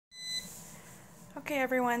Okay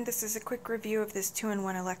everyone, this is a quick review of this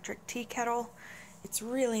 2-in-1 electric tea kettle. It's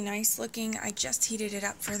really nice looking. I just heated it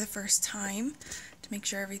up for the first time to make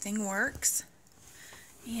sure everything works.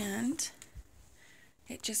 And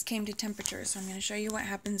it just came to temperature, so I'm going to show you what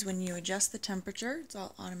happens when you adjust the temperature. It's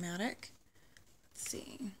all automatic. Let's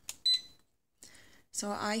see.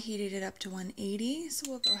 So I heated it up to 180, so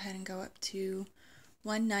we'll go ahead and go up to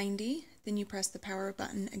 190. Then you press the power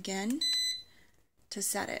button again to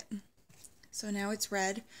set it. So now it's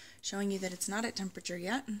red, showing you that it's not at temperature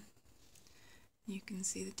yet. You can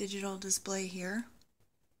see the digital display here.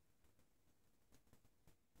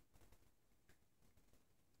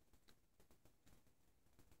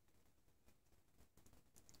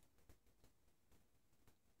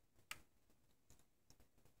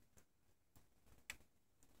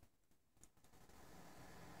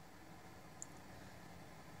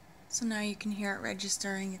 So now you can hear it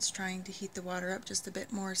registering. It's trying to heat the water up just a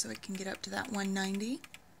bit more so it can get up to that 190.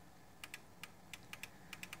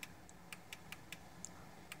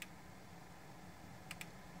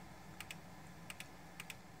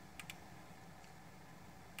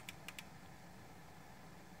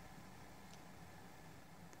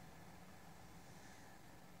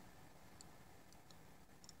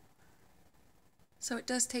 So it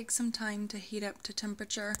does take some time to heat up to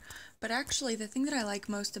temperature, but actually the thing that I like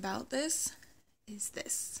most about this is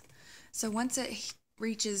this. So once it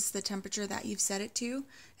reaches the temperature that you've set it to,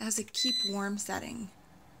 it has a keep warm setting.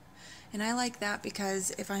 And I like that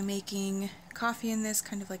because if I'm making coffee in this,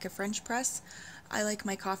 kind of like a French press, I like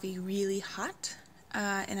my coffee really hot,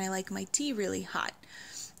 and I like my tea really hot.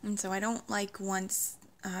 And so I don't like once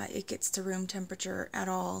it gets to room temperature at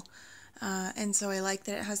all. And so I like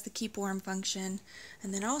that it has the keep warm function.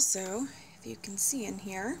 And then also, if you can see in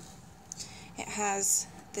here, it has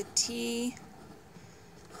the tea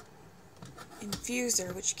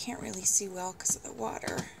infuser, which you can't really see well because of the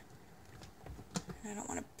water. And I don't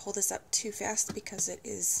want to pull this up too fast because it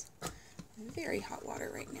is very hot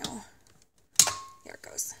water right now. There it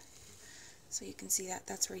goes. So you can see that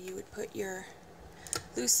that's where you would put your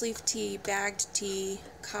loose leaf tea, bagged tea,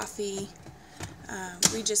 coffee.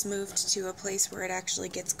 We just moved to a place where it actually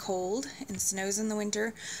gets cold and snows in the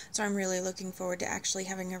winter, so I'm really looking forward to actually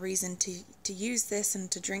having a reason to use this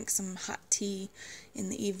and to drink some hot tea in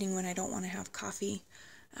the evening when I don't want to have coffee.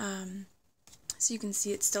 So you can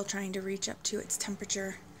see it's still trying to reach up to its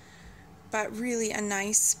temperature, but really a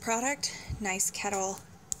nice product, nice kettle.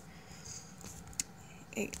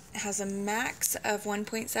 It has a max of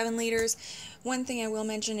 1.7 liters. One thing I will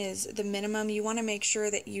mention is the minimum. You want to make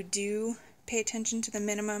sure that you do pay attention to the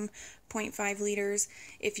minimum 0.5 liters.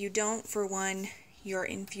 If you don't, for one, your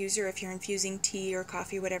infuser, if you're infusing tea or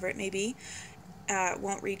coffee, whatever it may be,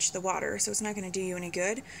 won't reach the water, so it's not going to do you any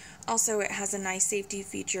good. Also, it has a nice safety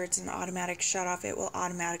feature. It's an automatic shut off. It will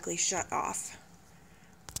automatically shut off.